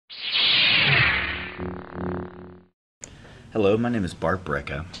Hello, my name is Bart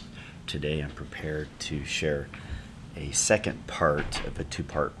Brecka. Today I'm prepared to share a second part of a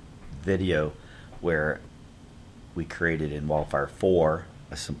two-part video where we created in Wildfire 4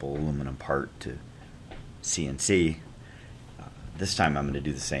 a simple aluminum part to CNC. This time I'm going to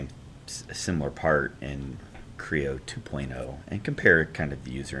do the similar part in Creo 2.0 and compare kind of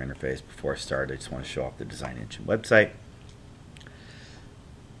the user interface. Before I start, I just want to show off the Design Engine website.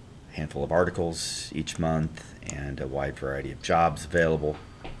 A handful of articles each month and a wide variety of jobs available.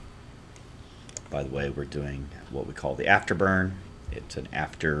 By the way, we're doing what we call the afterburn. It's an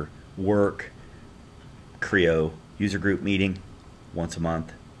after work Creo user group meeting once a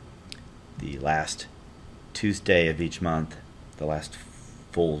month. The last Tuesday of each month, the last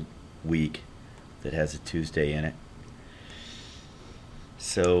full week that has a Tuesday in it.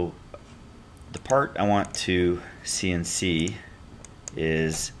 So the part I want to CNC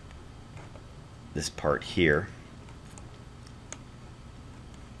is this part here.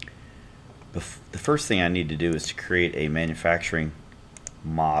 The first thing I need to do is to create a manufacturing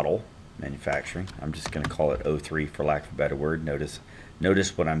model. I'm just going to call it 03 for lack of a better word. Notice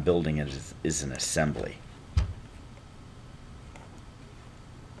what I'm building is an assembly.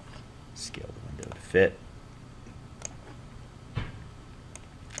 Scale the window to fit.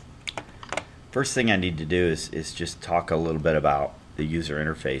 First thing I need to do is just talk a little bit about the user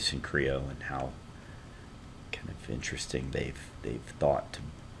interface in Creo and how kind of interesting they've thought to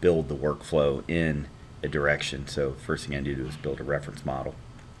build the workflow in a direction. So first thing I need to do is build a reference model,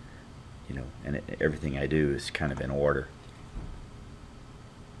 and everything I do is kind of in order.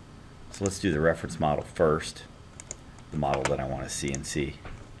 So let's do the reference model first, the model that I want to CNC.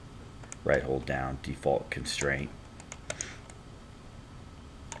 Right hold down, default constraint.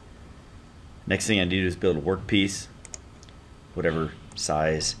 Next thing I do is build a workpiece, whatever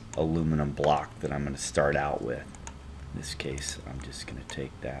size aluminum block that I'm going to start out with. In this case, I'm just going to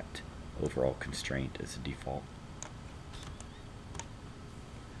take that overall constraint as a default.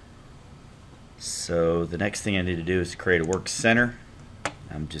 So the next thing I need to do is create a work center.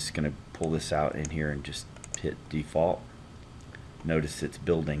 I'm just going to pull this out in here and just hit default. Notice it's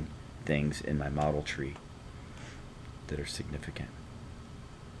building things in my model tree that are significant.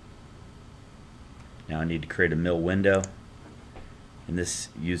 Now I need to create a mill window. In this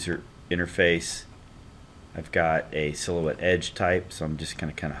user interface, I've got a silhouette edge type, so I'm just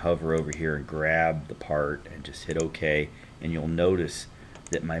going to kind of hover over here and grab the part and just hit OK, and you'll notice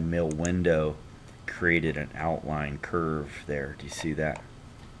that my mill window created an outline curve there. Do you see that?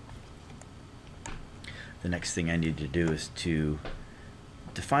 The next thing I need to do is to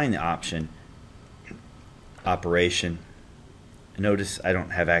define the option operation. Notice I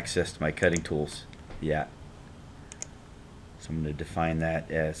don't have access to my cutting tools yet, so I'm going to define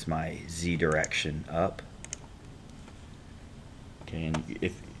that as my Z direction up. Okay, and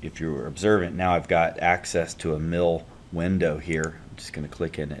if you're observant, now I've got access to a mill window here. I'm just going to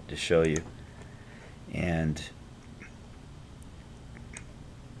click in it to show you, and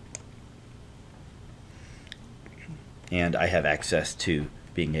I have access to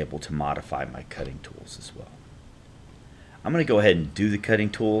being able to modify my cutting tools as well. I'm going to go ahead and do the cutting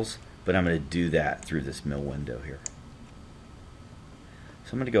tools, but I'm going to do that through this mill window here.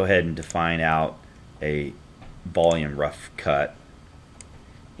 So I'm going to go ahead and define out a volume rough cut,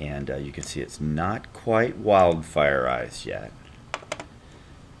 and you can see it's not quite wildfireized yet. You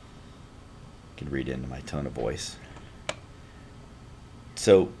can read into my tone of voice.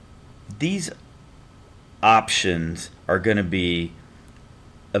 So these options are going to be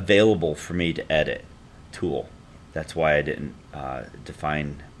available for me to edit tool. That's why I didn't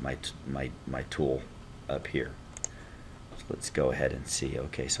define my tool up here. So let's go ahead and see.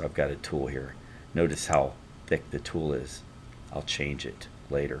 Okay, so I've got a tool here. Notice how thick the tool is. I'll change it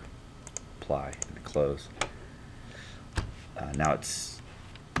later. Apply and close. Now it's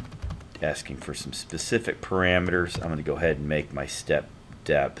asking for some specific parameters. I'm going to go ahead and make my step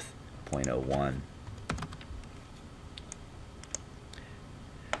depth 0.01.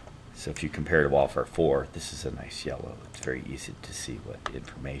 So if you compare to Wildfire 4, this is a nice yellow. It's very easy to see what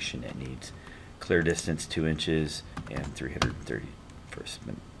information it needs. Clear distance 2 inches and 330 for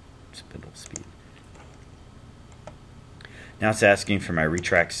spindle speed. Now it's asking for my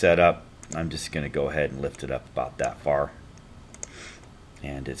retract setup. I'm just going to go ahead and lift it up about that far.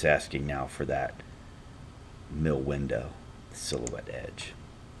 And it's asking now for that mill window, silhouette edge.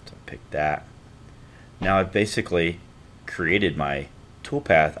 So I pick that. Now I've basically created my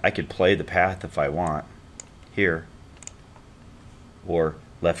toolpath. I could play the path if I want here, or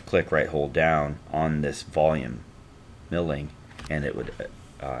left click, right hold down on this volume milling, and it would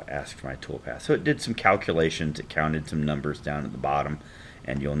asked for my toolpath. So it did some calculations, it counted some numbers down at the bottom,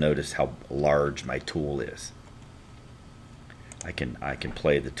 and you'll notice how large my tool is. I can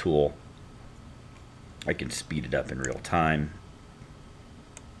play the tool. I can speed it up in real time.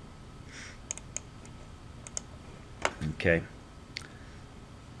 Okay.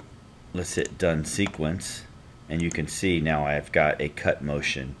 Let's hit done sequence, and you can see now I've got a cut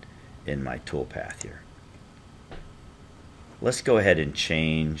motion in my toolpath here. Let's go ahead and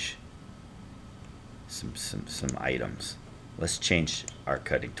change some items. Let's change our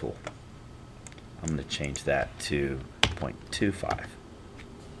cutting tool. I'm going to change that to 0.25.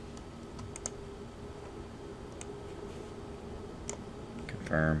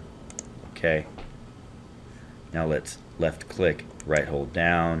 Confirm. Okay. Now let's left click, right hold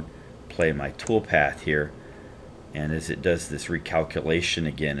down, play my toolpath here, and as it does this recalculation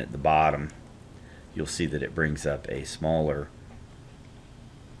again at the bottom, you'll see that it brings up a smaller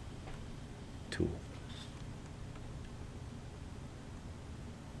tool.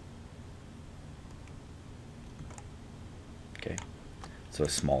 Okay, so a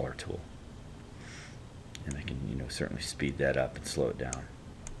smaller tool, and I can certainly speed that up and slow it down.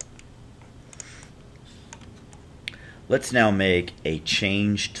 Let's now make a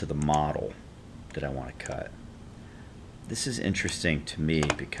change to the model that I want to cut. This is interesting to me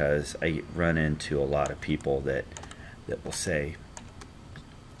because I run into a lot of people that will say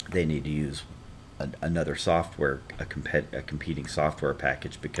they need to use another software, a competing software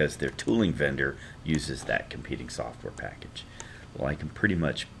package, because their tooling vendor uses that competing software package. Well, I can pretty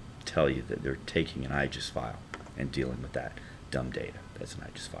much tell you that they're taking an IGES file and dealing with that dumb data. That's an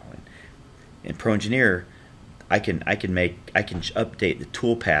IGES file. In ProEngineer, I can update the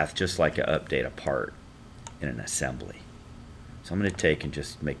toolpath just like I update a part in an assembly. So I'm going to take and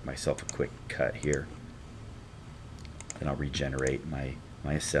just make myself a quick cut here. Then I'll regenerate my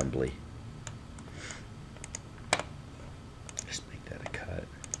assembly. Just make that a cut.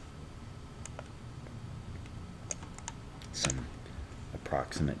 Some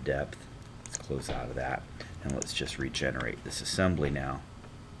approximate depth. Let's close out of that. And let's just regenerate this assembly now.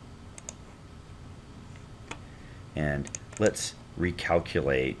 And let's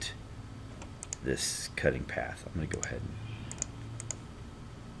recalculate this cutting path. I'm going to go ahead and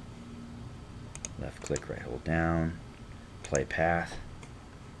left click, right hold down, play path.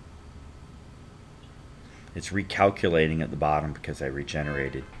 It's recalculating at the bottom because I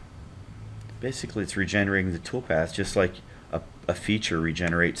regenerated. Basically, it's regenerating the toolpath just like a feature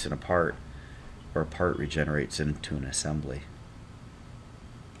regenerates in a part, or a part regenerates into an assembly.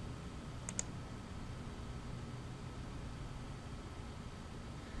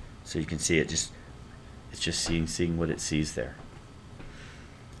 So you can see it's just seeing what it sees there.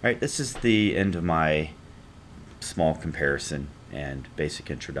 Alright, this is the end of my small comparison and basic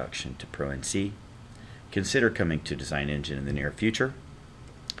introduction to ProNC. Consider coming to Design Engine in the near future.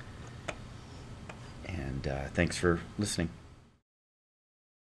 And thanks for listening.